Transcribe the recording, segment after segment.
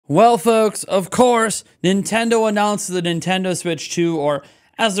Well, folks, of course, Nintendo announced the Nintendo Switch 2, or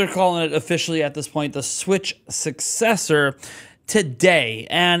as they're calling it officially at this point, the Switch successor today.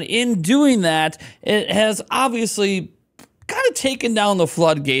 And in doing that, it has obviously kind of taken down the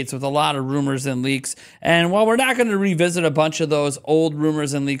floodgates with a lot of rumors and leaks. And while we're not going to revisit a bunch of those old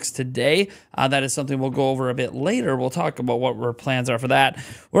rumors and leaks today, that is something we'll go over a bit later. We'll talk about what our plans are for that.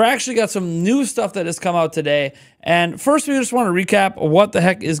 We're actually got some new stuff that has come out today. And first, we just want to recap what the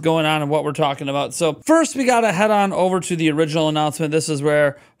heck is going on and what we're talking about. So first, we got to head on over to the original announcement. This is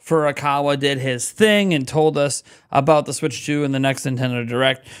where Furukawa did his thing and told us about the Switch 2 and the next Nintendo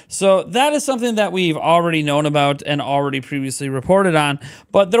Direct. So that is something that we've already known about and already previously reported on,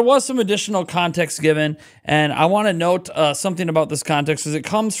 but there was some additional context given, and I want to note something about this context because it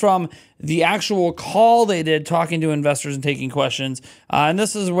comes from the actual call they did talking to investors and taking questions. And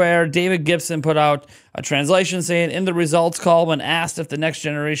this is where David Gibson put out a translation saying, in the results call, when asked if the next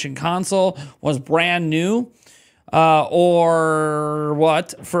generation console was brand new, or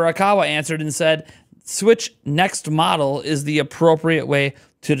what, Furukawa answered and said, Switch next model is the appropriate way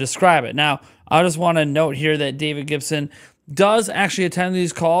to describe it. Now, I just want to note here that David Gibson does actually attend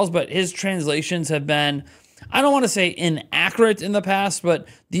these calls, but his translations have been, I don't want to say inaccurate in the past, but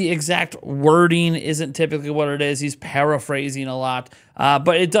the exact wording isn't typically what it is. He's paraphrasing a lot.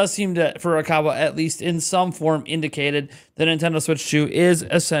 But it does seem that Furukawa, at least in some form, indicated that Nintendo Switch 2 is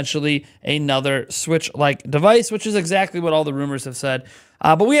essentially another Switch-like device, which is exactly what all the rumors have said.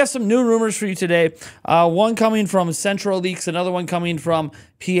 But we have some new rumors for you today. One coming from Central Leaks, another one coming from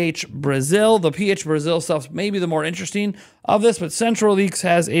PH Brazil. The PH Brazil stuff may be the more interesting of this, but Central Leaks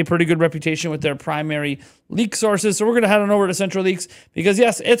has a pretty good reputation with their primary leak sources. So we're going to head on over to Central Leaks because,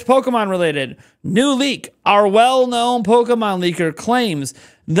 yes, it's Pokemon related. New leak. Our well-known Pokemon leaker claims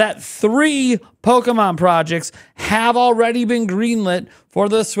that 3 Pokemon projects have already been greenlit for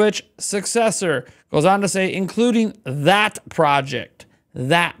the Switch successor. Goes on to say, including that project,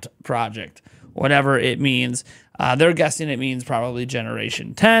 whatever it means. They're guessing it means probably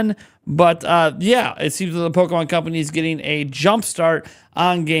Generation 10. But yeah, it seems that the Pokemon Company is getting a jump start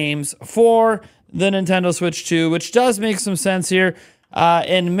on games for the Nintendo Switch 2, which does make some sense here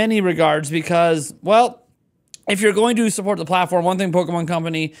in many regards because, well, if you're going to support the platform, one thing Pokemon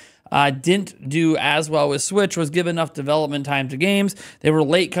Company didn't do as well with Switch was give enough development time to games. They were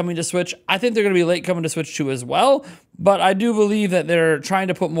late coming to Switch. I think they're going to be late coming to Switch 2 as well, but I do believe that they're trying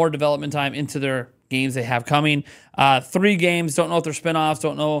to put more development time into their games they have coming. 3 games, don't know if they're spinoffs,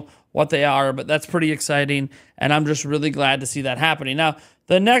 don't know what they are, but that's pretty exciting, and I'm just really glad to see that happening. Now,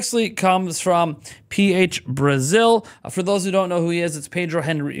 the next leak comes from PH Brazil. For those who don't know who he is, it's Pedro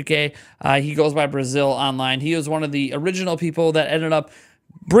Henrique. He goes by Brazil online. He was one of the original people that ended up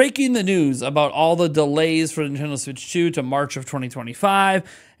breaking the news about all the delays for Nintendo Switch 2 to March of 2025.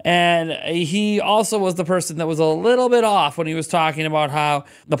 And he also was the person that was a little bit off when he was talking about how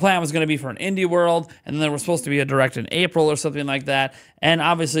the plan was going to be for an indie world, and then there was supposed to be a Direct in April or something like that. And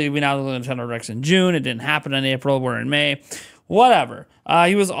obviously, we now know the Nintendo Direct's in June. It didn't happen in April. We're in May. Whatever.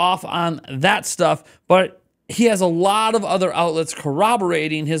 He was off on that stuff, but he has a lot of other outlets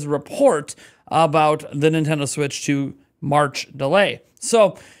corroborating his report about the Nintendo Switch 2 March delay.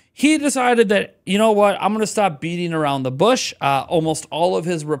 So he decided that, you know what, I'm going to stop beating around the bush. Almost all of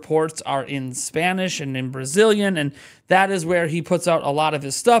his reports are in Spanish and in Brazilian, and that is where he puts out a lot of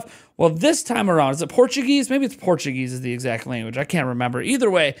his stuff. Well, this time around, is it Portuguese? Maybe it's Portuguese is the exact language. I can't remember. Either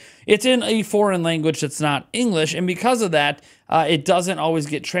way, it's in a foreign language that's not English, and because of that, it doesn't always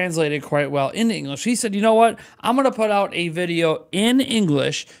get translated quite well into English. He said, you know what, I'm going to put out a video in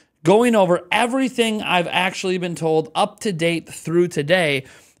English going over everything I've actually been told up to date through today.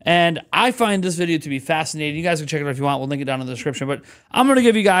 And I find this video to be fascinating. You guys can check it out if you want. We'll link it down in the description. But I'm going to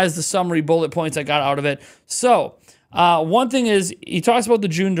give you guys the summary bullet points I got out of it. So one thing is he talks about the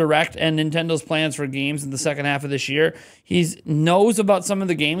June Direct and Nintendo's plans for games in the second half of this year. He knows about some of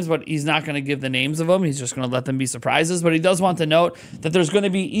the games, but he's not going to give the names of them. He's just going to let them be surprises. But he does want to note that there's going to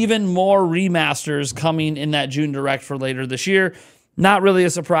be even more remasters coming in that June Direct for later this year. Not really a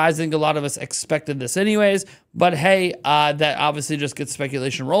surprise. I think a lot of us expected this anyways. But hey, that obviously just gets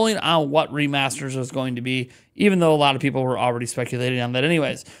speculation rolling on what remasters is going to be, even though a lot of people were already speculating on that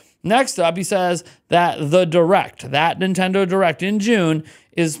anyways. Next up, he says that the Direct, that Nintendo Direct in June,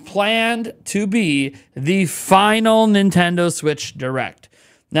 is planned to be the final Nintendo Switch Direct.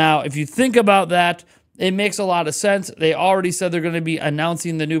 Now, if you think about that, it makes a lot of sense. They already said they're going to be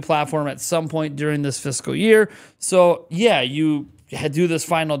announcing the new platform at some point during this fiscal year. So, yeah, you do this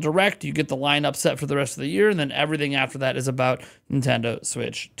final Direct, you get the lineup set for the rest of the year, and then everything after that is about Nintendo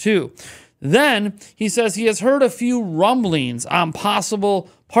Switch 2. Then he says he has heard a few rumblings on possible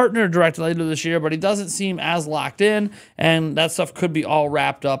partner direct later this year, but he doesn't seem as locked in, and that stuff could be all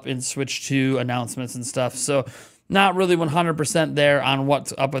wrapped up in Switch 2 announcements and stuff. So not really 100% there on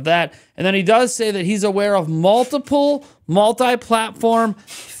what's up with that. And then he does say that he's aware of multiple multi-platform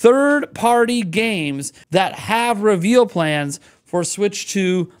third-party games that have reveal plans for Switch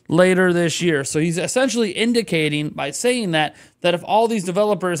 2 later this year. So he's essentially indicating by saying that if all these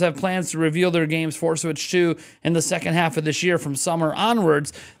developers have plans to reveal their games for Switch 2 in the second half of this year from summer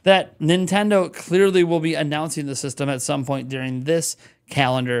onwards, that Nintendo clearly will be announcing the system at some point during this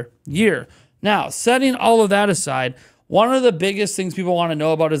calendar year. Now, setting all of that aside, one of the biggest things people want to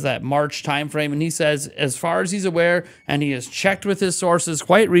know about is that March timeframe. And he says, as far as he's aware, and he has checked with his sources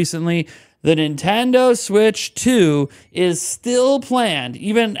quite recently, the Nintendo Switch 2 is still planned,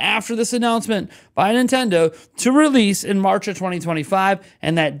 even after this announcement by Nintendo, to release in March of 2025.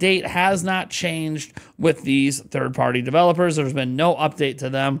 And that date has not changed with these third-party developers. There's been no update to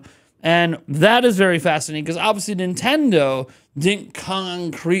them. And that is very fascinating because obviously Nintendo didn't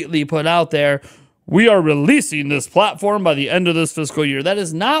concretely put out there, we are releasing this platform by the end of this fiscal year. That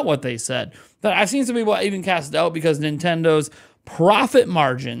is not what they said. But I've seen some people even cast doubt because Nintendo's profit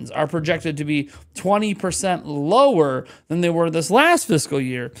margins are projected to be 20% lower than they were this last fiscal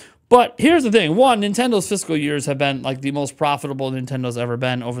year. But here's the thing. One, Nintendo's fiscal years have been like the most profitable Nintendo's ever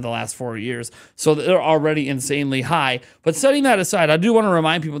been over the last 4 years. So they're already insanely high. But setting that aside, I do want to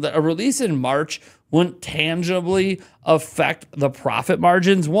remind people that a release in March wouldn't tangibly affect the profit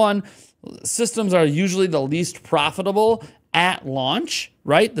margins. One, systems are usually the least profitable at launch,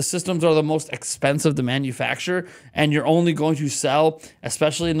 right? The systems are the most expensive to manufacture, and you're only going to sell,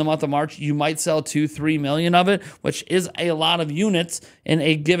 especially in the month of March, you might sell 2-3 million of it, which is a lot of units in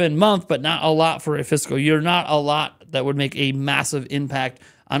a given month, but not a lot for a fiscal year, not a lot that would make a massive impact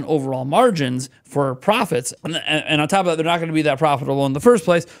on overall margins for profits. And on top of that, they're not going to be that profitable in the first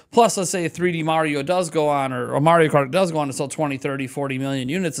place. Plus, let's say 3D Mario does go on, or Mario Kart does go on to sell 20, 30, 40 million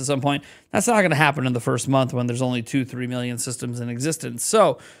units at some point. That's not going to happen in the first month when there's only 2-3 million systems in existence.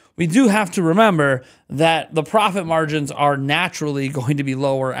 So we do have to remember that the profit margins are naturally going to be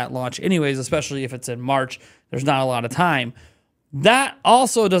lower at launch anyways, especially if it's in March. There's not a lot of time. That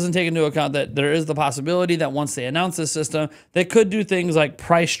also doesn't take into account that there is the possibility that once they announce this system, they could do things like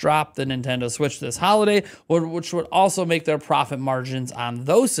price drop the Nintendo Switch this holiday, which would also make their profit margins on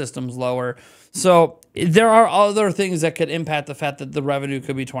those systems lower. So there are other things that could impact the fact that the revenue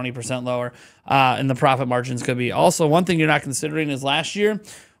could be 20% lower and the profit margins could be. Also, one thing you're not considering is last year,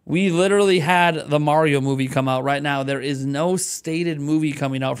 we literally had the Mario movie come out. Right now, there is no stated movie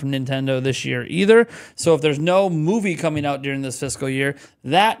coming out from Nintendo this year either. So if there's no movie coming out during this fiscal year,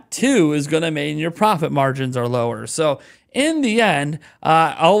 that too is going to mean your profit margins are lower. So in the end,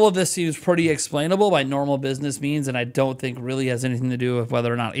 all of this seems pretty explainable by normal business means, and I don't think really has anything to do with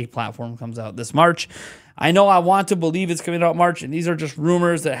whether or not a platform comes out this March. I know I want to believe it's coming out March, and these are just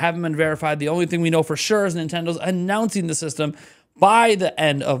rumors that haven't been verified. The only thing we know for sure is Nintendo's announcing the system by the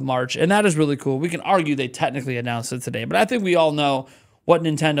end of March, and that is really cool. We can argue they technically announced it today, but I think we all know what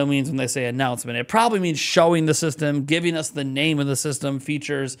Nintendo means when they say announcement. It probably means showing the system, giving us the name of the system,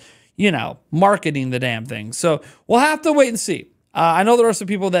 features, you know, marketing the damn thing. So we'll have to wait and see. I know there are some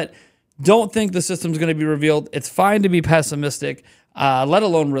people that don't think the system's going to be revealed. It's fine to be pessimistic, let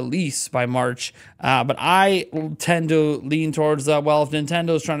alone release by March. But I tend to lean towards, well, if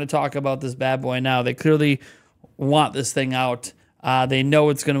Nintendo's trying to talk about this bad boy now, they clearly want this thing out. They know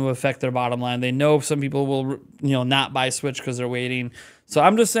it's going to affect their bottom line. They know some people will, not buy Switch because they're waiting. So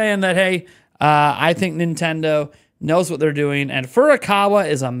I'm just saying that, hey, I think Nintendo knows what they're doing. And Furukawa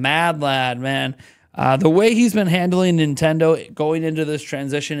is a mad lad, man. The way he's been handling Nintendo going into this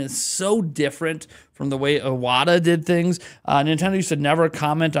transition is so different from the way Iwata did things. Nintendo used to never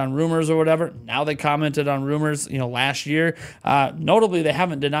comment on rumors or whatever. Now they commented on rumors, last year. Notably, they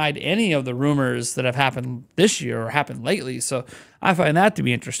haven't denied any of the rumors that have happened this year or happened lately. So I find that to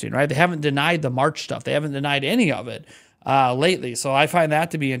be interesting, right? They haven't denied the March stuff. They haven't denied any of it lately. So I find that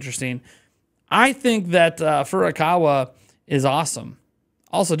to be interesting. I think that Furukawa is awesome.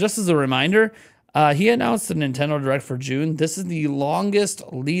 Also, just as a reminder, he announced the Nintendo Direct for June. This is the longest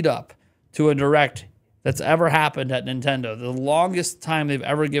lead up to a Direct that's ever happened at Nintendo. The longest time they've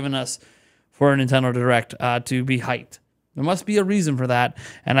ever given us for a Nintendo Direct to be hyped. There must be a reason for that.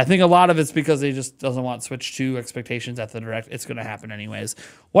 And I think a lot of it's because they just doesn't want Switch 2 expectations at the Direct. It's going to happen anyways.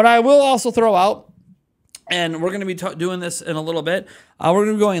 What I will also throw out, and we're going to be doing this in a little bit, We're going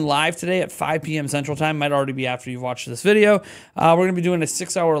to be going live today at 5 p.m. Central Time. Might already be after you've watched this video. We're going to be doing a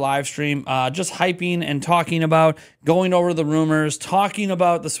 6-hour live stream, just hyping and talking about, going over the rumors, talking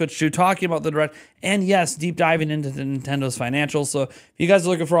about the Switch 2, talking about the Direct, and yes, deep diving into the Nintendo's financials. So if you guys are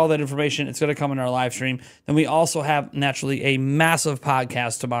looking for all that information, it's going to come in our live stream. Then we also have, naturally, a massive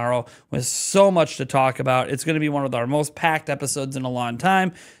podcast tomorrow with so much to talk about. It's going to be one of our most packed episodes in a long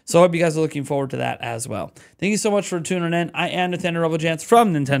time. So I hope you guys are looking forward to that as well. Thank you so much for tuning in. I am Nathaniel Rebel Jantz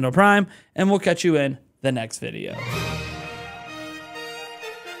from Nintendo Prime, and we'll catch you in the next video.